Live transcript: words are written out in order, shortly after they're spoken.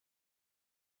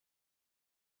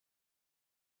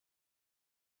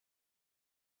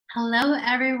Hello,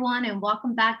 everyone, and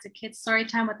welcome back to Kids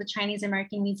Storytime with the Chinese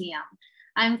American Museum.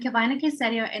 I'm Kavina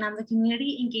Queserio, and I'm the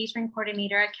Community Engagement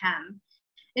Coordinator at CAM.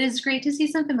 It is great to see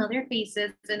some familiar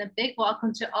faces, and a big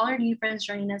welcome to all our new friends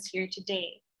joining us here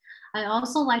today. I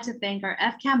also like to thank our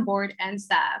FCAM board and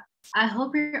staff. I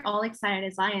hope you're all excited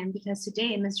as I am, because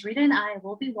today Ms. Rita and I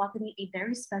will be welcoming a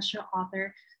very special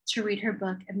author to read her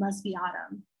book, It Must Be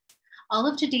Autumn. All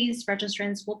of today's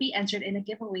registrants will be entered in a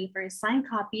giveaway for a signed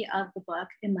copy of the book,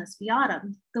 It Must Be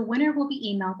Autumn. The winner will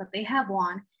be emailed that they have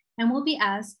won and will be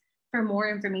asked for more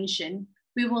information.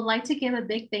 We would like to give a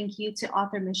big thank you to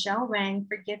author Michelle Wang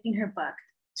for gifting her book.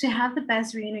 To have the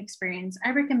best reading experience,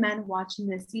 I recommend watching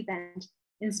this event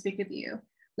and speak with you.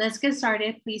 Let's get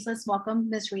started. Please let's welcome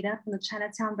Ms. Rita from the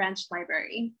Chinatown Branch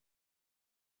Library.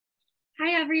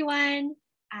 Hi, everyone.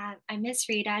 I'm Miss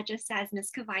Rita, just as Miss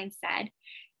Kavine said.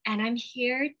 And I'm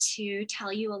here to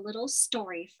tell you a little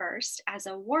story first as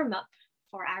a warm-up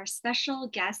for our special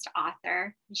guest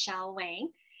author, Michelle Wang.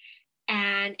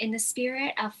 And in the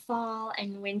spirit of fall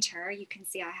and winter, you can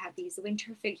see I have these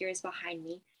winter figures behind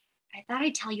me. I thought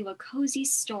I'd tell you a cozy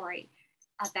story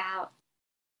about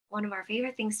one of our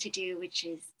favorite things to do, which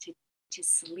is to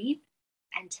sleep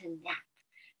and to nap.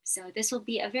 So this will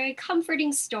be a very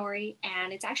comforting story,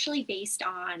 and it's actually based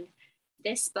on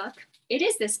this book. It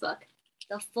is this book,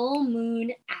 The Full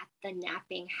Moon at the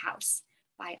Napping House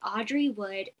by Audrey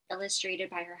Wood, illustrated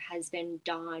by her husband,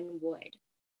 Don Wood.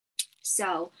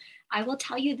 So I will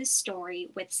tell you the story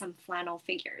with some flannel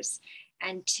figures.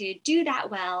 And to do that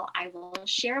well, I will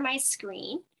share my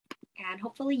screen and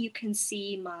hopefully you can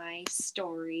see my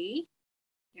story.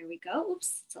 There we go.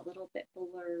 Oops, it's a little bit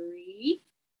blurry,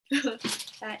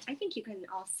 but I think you can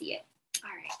all see it.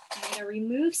 All right, I'm gonna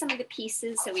remove some of the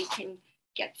pieces so we can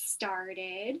get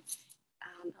started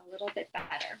a little bit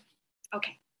better.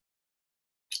 Okay,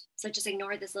 so just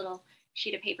ignore this little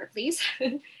sheet of paper, please.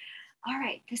 All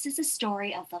right, this is a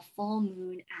story of the full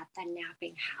moon at the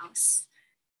napping house.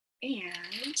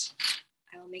 And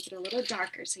I will make it a little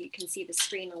darker so you can see the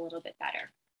screen a little bit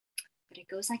better. But it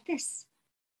goes like this.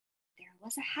 There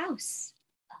was a house,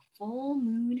 a full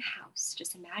moon house.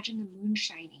 Just imagine the moon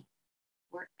shining,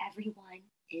 where everyone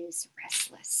is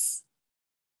restless.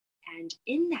 And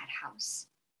in that house,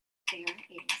 there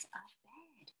is a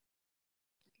bed.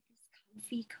 Look at this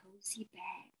comfy, cozy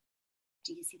bed.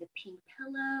 Do you see the pink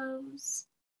pillows,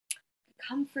 the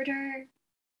comforter?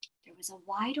 There was a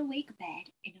wide awake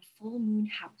bed in a full moon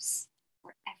house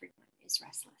where everyone is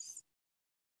restless.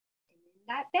 And in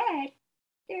that bed,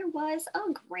 there was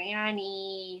a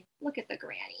granny. Look at the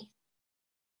granny.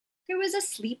 There was a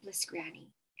sleepless granny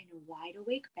in a wide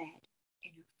awake bed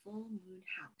in a full moon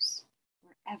house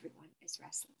where everyone is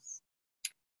restless.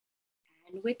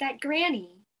 And with that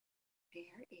granny,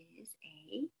 there is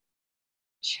a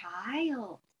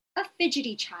child, a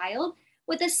fidgety child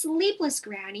with a sleepless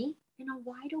granny in a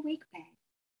wide awake bed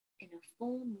in a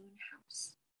full moon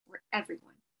house where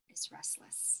everyone is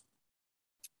restless.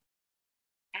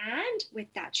 And with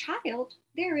that child,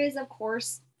 there is, of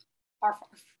course, arf,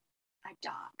 arf, a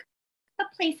dog, a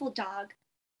playful dog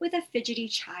with a fidgety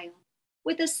child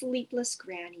with a sleepless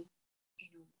granny in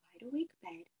a wide awake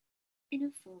bed in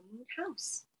a full moon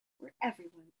house where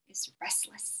everyone is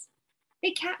restless.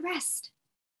 They can't rest.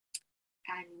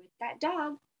 And with that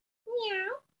dog, meow,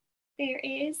 there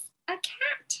is a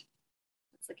cat.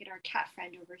 Let's look at our cat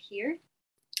friend over here.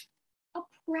 A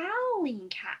prowling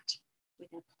cat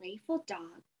with a playful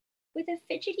dog, with a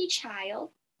fidgety child,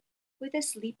 with a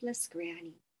sleepless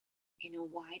granny, in a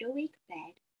wide awake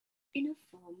bed, in a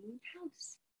full moon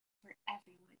house, where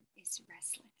everyone is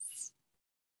restless.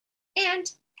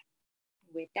 And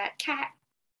with that cat,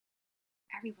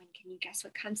 everyone, can you guess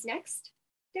what comes next?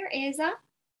 There is a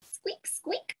squeak,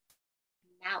 squeak,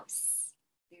 mouse.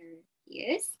 There he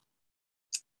is.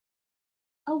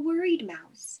 A worried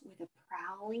mouse with a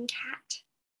prowling cat,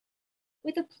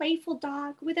 with a playful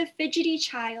dog, with a fidgety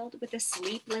child, with a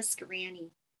sleepless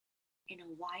granny, in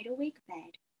a wide awake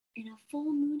bed, in a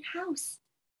full moon house,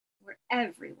 where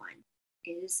everyone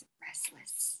is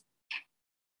restless.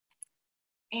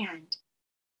 And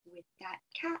with that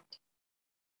cat.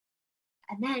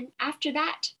 And then after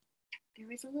that,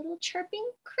 there is a little chirping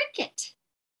cricket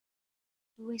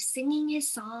who is singing his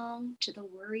song to the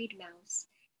worried mouse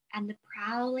and the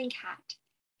prowling cat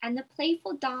and the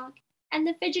playful dog and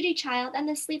the fidgety child and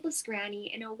the sleepless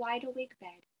granny in a wide awake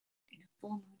bed in a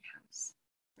full moon house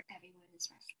where everyone is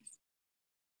restless.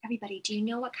 Everybody, do you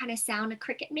know what kind of sound a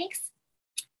cricket makes?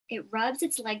 It rubs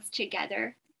its legs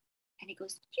together and it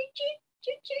goes choo choo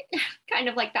choo choo, kind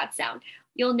of like that sound.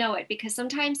 You'll know it because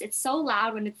sometimes it's so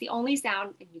loud when it's the only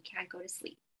sound and you can't go to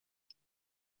sleep.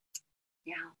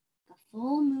 Now, the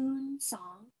full moon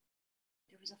song.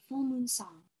 There was a full moon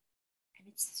song, and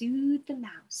it soothed the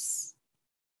mouse.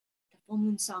 The full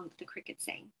moon song that the cricket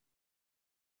sang.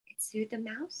 It soothed the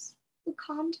mouse, who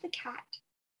calmed the cat,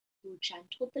 who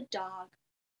gentled the dog,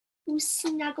 who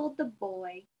snuggled the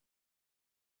boy,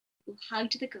 who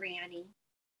hugged the granny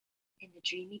in the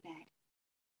dreamy bed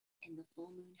in the full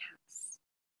moon house,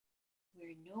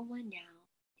 where no one now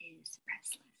is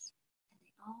restless. And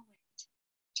they all went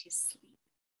to sleep.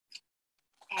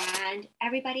 And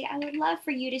everybody, I would love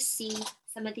for you to see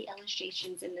some of the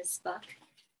illustrations in this book.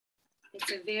 It's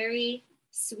a very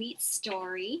sweet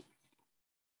story.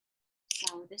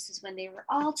 So this is when they were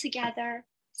all together,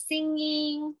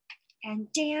 singing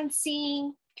and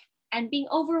dancing and being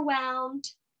overwhelmed.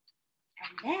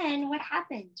 And then what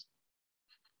happened?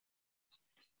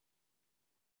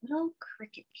 Little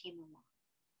cricket came along,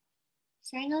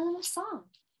 sang a little song,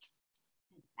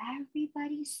 and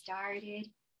everybody started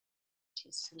to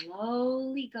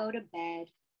slowly go to bed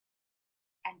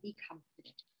and be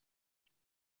comforted.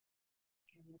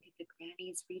 And look at the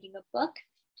grannies reading a book.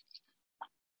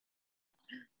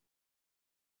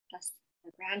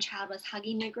 The grandchild was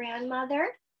hugging the grandmother.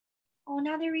 Oh,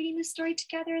 now they're reading the story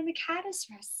together and the cat is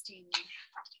resting.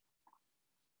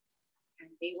 And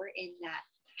they were in that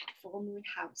full moon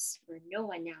house where no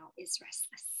one now is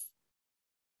restless.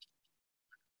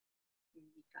 Here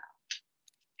we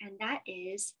go. And that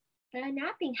is the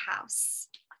napping house.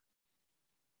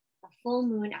 The full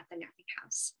moon at the napping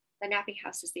house. The napping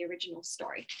house is the original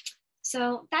story.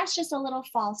 So that's just a little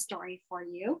fall story for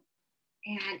you.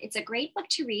 And it's a great book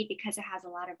to read because it has a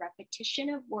lot of repetition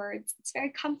of words. It's very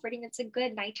comforting. It's a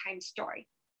good nighttime story.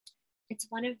 It's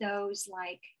one of those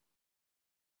like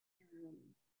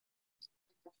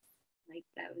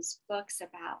those books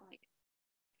about like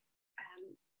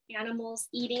animals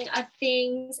eating of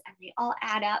things and they all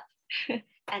add up.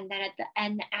 And then at the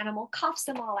end, the animal coughs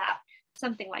them all out,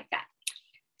 something like that.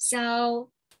 So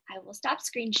I will stop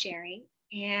screen sharing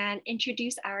and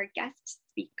introduce our guest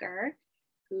speaker,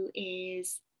 who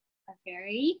is a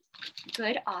very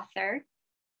good author,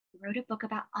 who wrote a book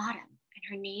about autumn, and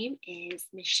her name is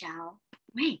Michelle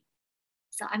Wang.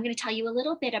 So I'm going to tell you a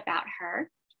little bit about her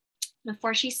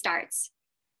before she starts.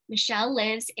 Michelle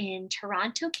lives in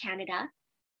Toronto, Canada,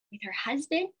 with her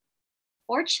husband,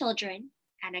 4 children,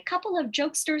 and a couple of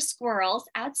jokester squirrels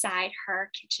outside her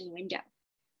kitchen window.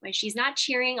 When she's not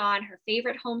cheering on her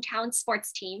favorite hometown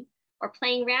sports team or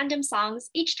playing random songs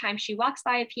each time she walks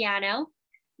by a piano,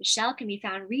 Michelle can be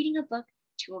found reading a book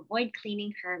to avoid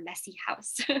cleaning her messy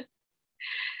house.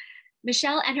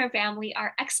 Michelle and her family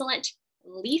are excellent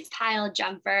leaf pile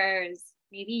jumpers.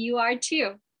 Maybe you are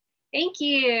too. Thank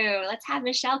you. Let's have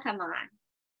Michelle come on.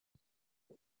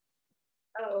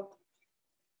 Oh,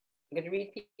 I'm going to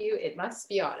read to you, It Must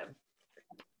Be Autumn.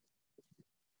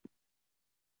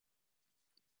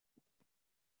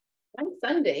 One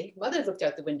Sunday, Mother looked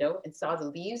out the window and saw the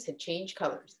leaves had changed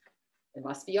colors. It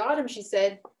must be autumn, she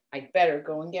said. I'd better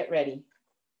go and get ready.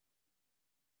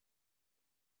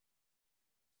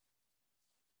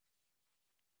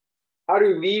 How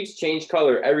do leaves change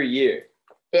color every year?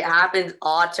 It happens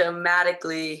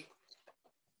automatically.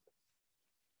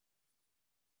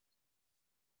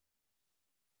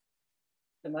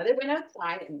 The mother went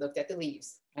outside and looked at the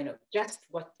leaves. I know just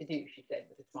what to do, she said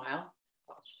with a smile.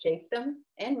 I'll shake them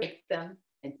and rake them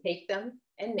and take them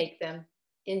and make them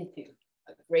into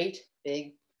a great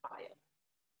big pile.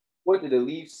 What did the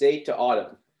leaves say to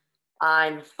autumn?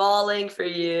 I'm falling for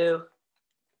you.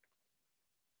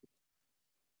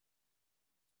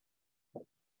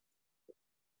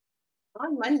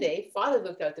 On Monday, Father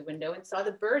looked out the window and saw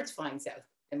the birds flying south.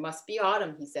 It must be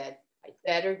autumn, he said. I'd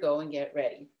better go and get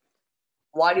ready.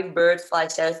 Why do birds fly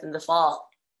south in the fall?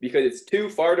 Because it's too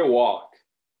far to walk.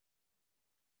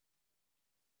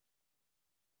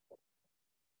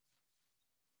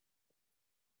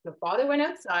 So Father went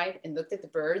outside and looked at the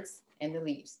birds and the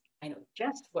leaves. I know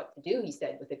just what to do, he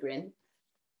said with a grin.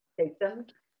 Take them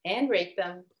and rake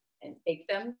them and take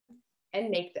them and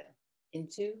make them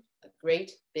into a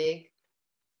great big.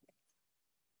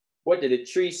 What did a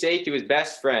tree say to his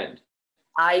best friend?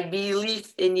 I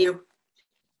believe in you.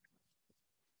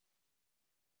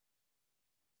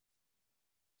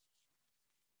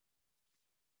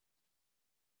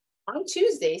 On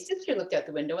Tuesday, Sister looked out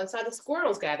the window and saw the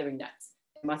squirrels gathering nuts.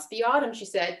 It must be autumn, she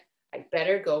said. I'd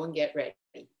better go and get ready.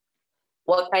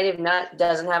 What kind of nut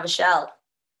doesn't have a shell?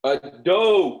 A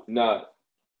dough nut.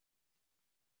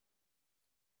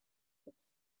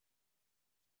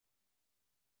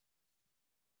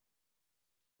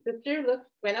 Sister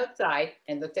went outside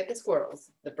and looked at the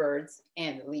squirrels, the birds,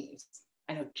 and the leaves.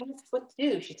 I know just what to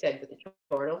do, she said with a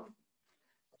chortle.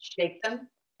 shake them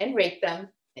and rake them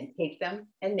and take them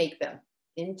and make them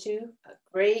into a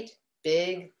great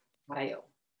big pile.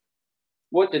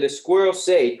 What did a squirrel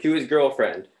say to his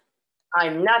girlfriend?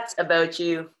 I'm nuts about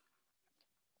you.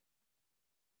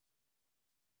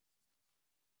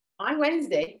 On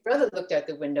Wednesday, brother looked out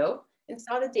the window and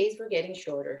saw the days were getting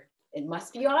shorter. It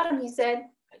must be autumn, he said.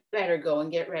 I'd better go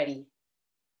and get ready.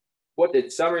 What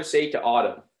did summer say to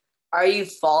autumn? Are you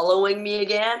following me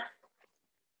again?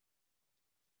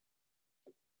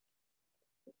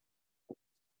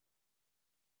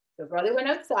 So brother went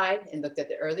outside and looked at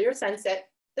the earlier sunset,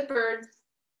 the birds,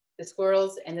 the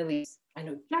squirrels, and the leaves. I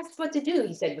know just what to do,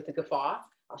 he said with a guffaw.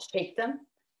 I'll shake them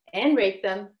and rake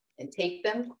them and take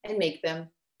them and make them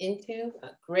into a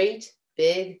great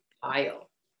big pile.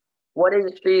 What is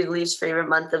a tree's least favorite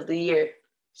month of the year?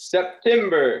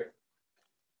 September.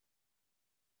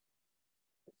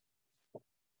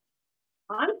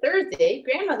 On Thursday,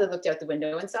 grandmother looked out the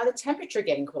window and saw the temperature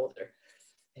getting colder.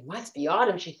 It must be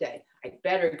autumn, she said. I'd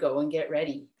better go and get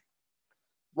ready.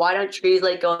 Why don't trees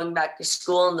like going back to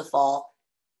school in the fall?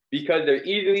 Because they're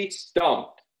easily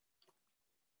stumped.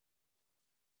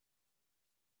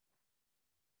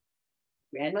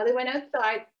 Grandmother went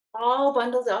outside, all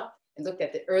bundled up, and looked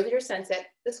at the earlier sunset,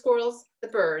 the squirrels, the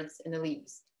birds, and the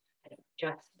leaves. I know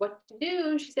just what to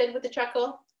do, she said with a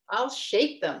chuckle. I'll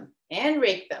shake them and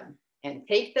rake them and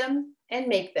take them and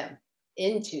make them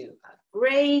into a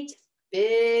great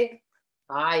big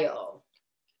pile.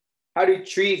 How do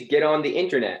trees get on the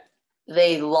internet?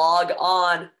 They log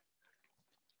on.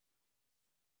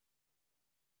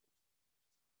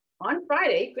 On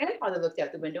Friday, grandfather looked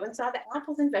out the window and saw the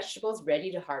apples and vegetables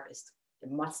ready to harvest.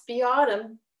 It must be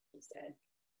autumn, he said.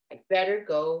 I'd better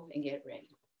go and get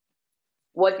ready.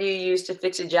 What do you use to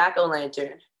fix a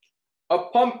jack-o'-lantern? A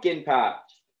pumpkin patch.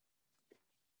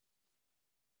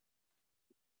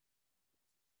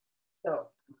 So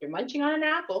after munching on an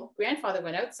apple, grandfather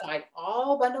went outside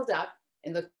all bundled up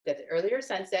and looked at the earlier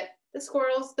sunset, the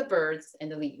squirrels, the birds,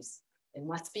 and the leaves. It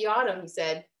must be autumn, he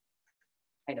said.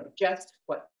 I know just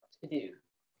what to do,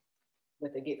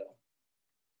 with a giggle.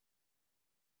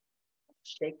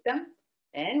 Shake them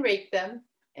and rake them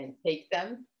and take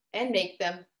them and make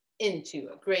them into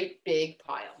a great big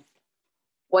pile.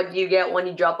 What do you get when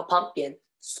you drop a pumpkin?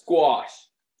 Squash.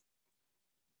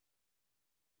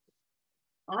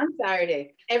 On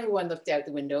Saturday, everyone looked out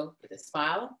the window with a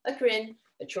smile, a grin,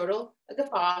 a chortle, a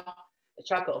guffaw, a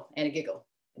chuckle, and a giggle.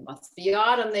 It must be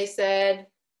autumn, they said.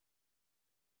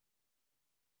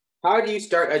 How do you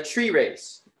start a tree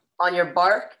race? On your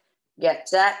bark, get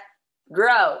set,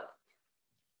 grow.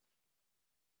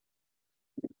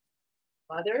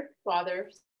 Mother,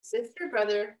 father, sister,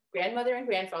 brother, grandmother, and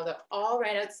grandfather all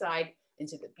ran outside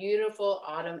into the beautiful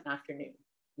autumn afternoon.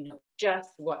 We know just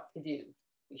what to do.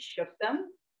 We shook them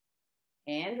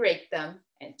and raked them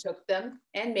and took them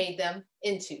and made them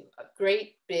into a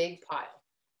great big pile.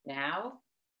 Now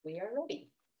we are ready.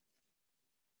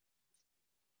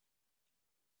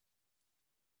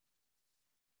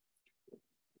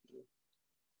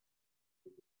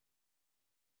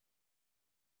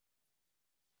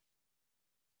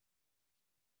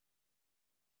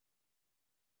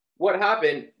 What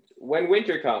happened when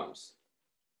winter comes?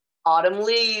 Autumn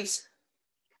leaves.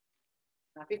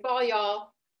 Happy fall,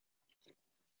 y'all.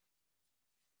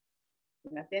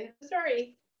 And that's the end of the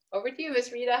story. Over to you,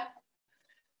 Miss Rita.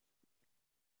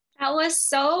 That was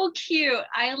so cute.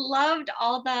 I loved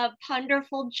all the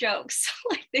wonderful jokes.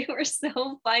 Like, they were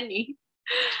so funny.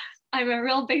 I'm a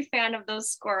real big fan of those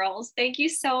squirrels. Thank you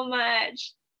so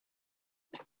much.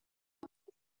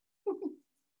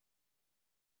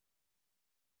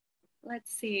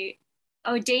 Let's see.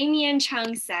 Oh, Damien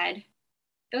Chung said,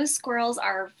 those squirrels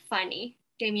are funny.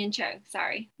 Damien Chung,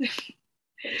 sorry.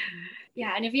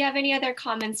 Yeah, and if you have any other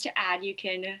comments to add, you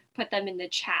can put them in the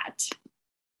chat.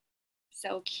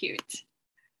 So cute.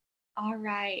 All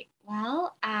right,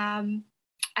 well,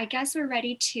 I guess we're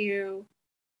ready to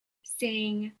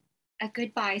sing a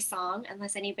goodbye song,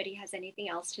 unless anybody has anything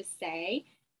else to say.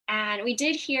 And we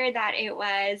did hear that it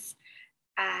was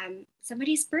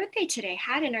somebody's birthday today.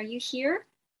 Haddon, are you here?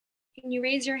 Can you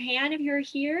raise your hand if you're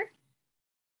here?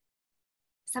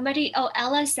 Somebody, oh,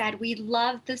 Ella said, we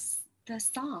love the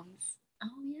songs.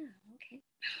 Oh yeah,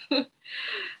 okay.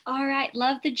 All right,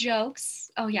 love the jokes.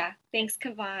 Oh yeah, thanks,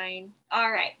 Kavine.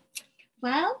 All right,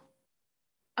 well,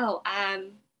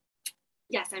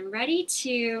 yes, I'm ready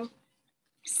to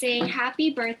sing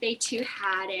happy birthday to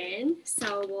Haddon.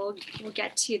 So we'll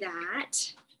get to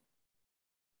that.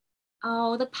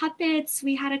 Oh, the puppets.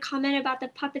 We had a comment about the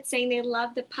puppets saying they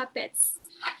love the puppets.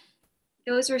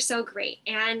 Those were so great.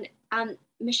 And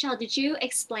Michelle, did you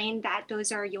explain that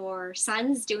those are your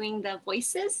sons doing the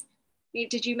voices?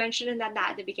 Did you mention that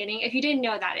at the beginning? If you didn't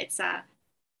know that, it's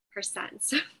her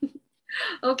sons.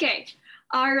 Okay,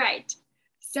 all right.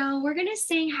 So we're gonna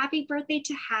sing happy birthday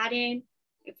to Haddon.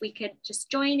 If we could just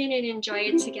join in and enjoy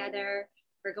it together.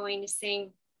 We're going to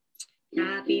sing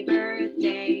happy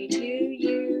birthday to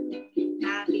you.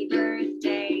 Happy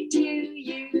birthday to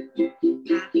you.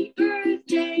 Happy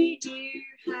birthday, dear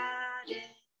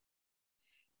Haddon.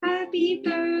 Happy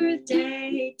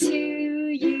birthday to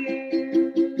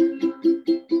you.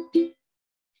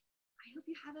 I hope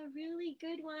you have a really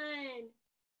good one.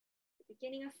 The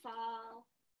beginning of fall,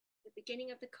 the beginning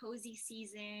of the cozy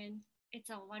season. It's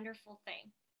a wonderful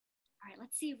thing. All right,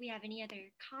 let's see if we have any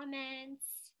other comments.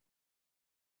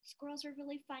 Squirrels are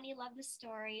really funny, love the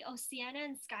story. Oh, Sienna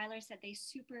and Skylar said they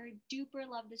super duper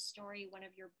love the story, one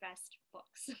of your best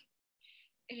books.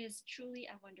 It is truly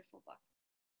a wonderful book.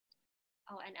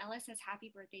 Oh, and Ella says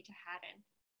happy birthday to Haddon.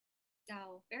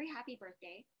 So very happy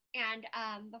birthday. And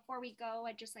before we go,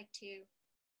 I'd just like to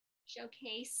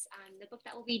showcase the book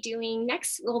that we'll be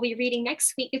reading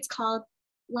next week. It's called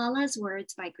Lala's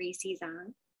Words by Gracie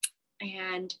Zhang,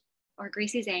 or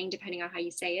Gracie Zhang, depending on how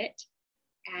you say it.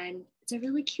 And it's a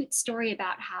really cute story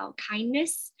about how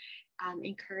kindness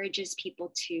encourages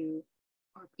people to,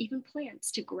 or even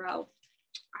plants to grow.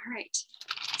 All right.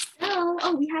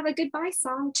 So, we have a goodbye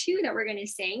song too that we're gonna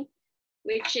sing,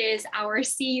 which is our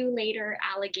See You Later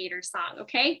alligator song,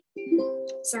 okay?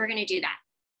 So we're gonna do that.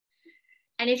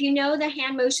 And if you know the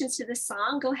hand motions to the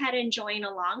song, go ahead and join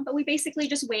along, but we basically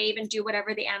just wave and do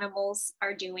whatever the animals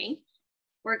are doing.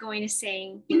 We're going to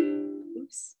sing,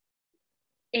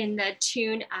 in the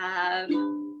tune of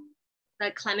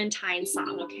the Clementine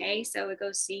song, okay? So it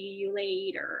goes, see you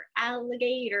later,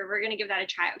 alligator. We're gonna give that a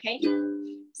try, okay?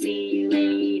 See you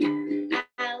later,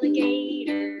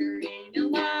 alligator, in a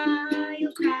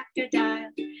wild crocodile.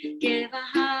 Give a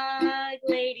hug,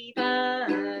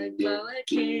 ladybug, blow a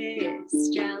kiss,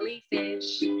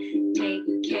 jellyfish,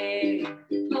 take care,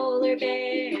 polar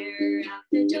bear, out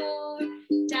the door,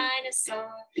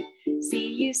 dinosaur, see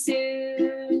you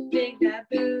soon, big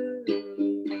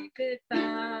baboon,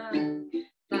 goodbye,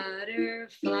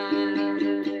 butterfly.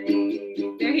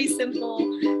 Very simple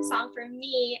song from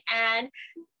me. And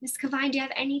Ms. Kavine, do you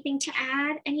have anything to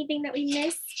add? Anything that we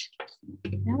missed?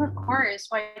 No, of course.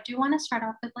 Well, I do want to start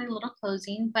off with a little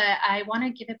closing, but I want to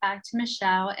give it back to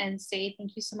Michelle and say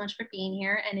thank you so much for being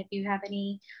here. And if you have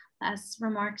any last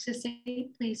remarks to say,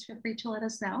 please feel free to let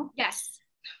us know. Yes.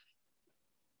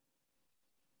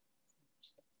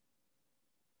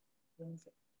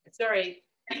 Sorry,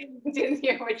 I didn't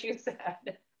hear what you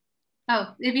said.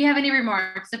 Oh, if you have any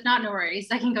remarks, if not, no worries.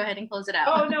 I can go ahead and close it out.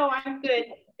 Oh, no, I'm good.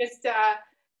 Just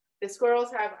the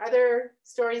squirrels have other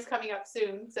stories coming up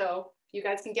soon, so you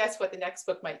guys can guess what the next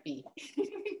book might be.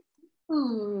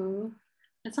 Ooh,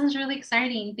 that sounds really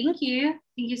exciting. Thank you.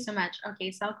 Thank you so much.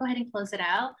 Okay, so I'll go ahead and close it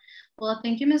out. Well,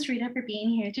 thank you, Ms. Rita, for being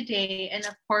here today. And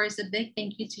of course, a big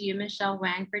thank you to you, Michelle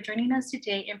Wang, for joining us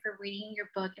today and for reading your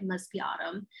book, It Must Be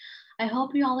Autumn. I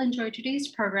hope you all enjoyed today's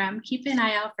program. Keep an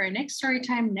eye out for our next story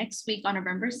time next week on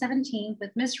November 17th with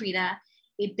Ms. Rita.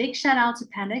 A big shout out to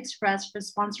Panda Express for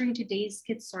sponsoring today's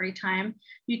Kids Story Time.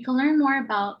 You can learn more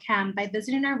about CAM by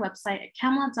visiting our website at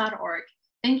camlot.org.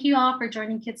 Thank you all for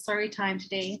joining Kids Story Time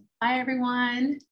today. Bye, everyone.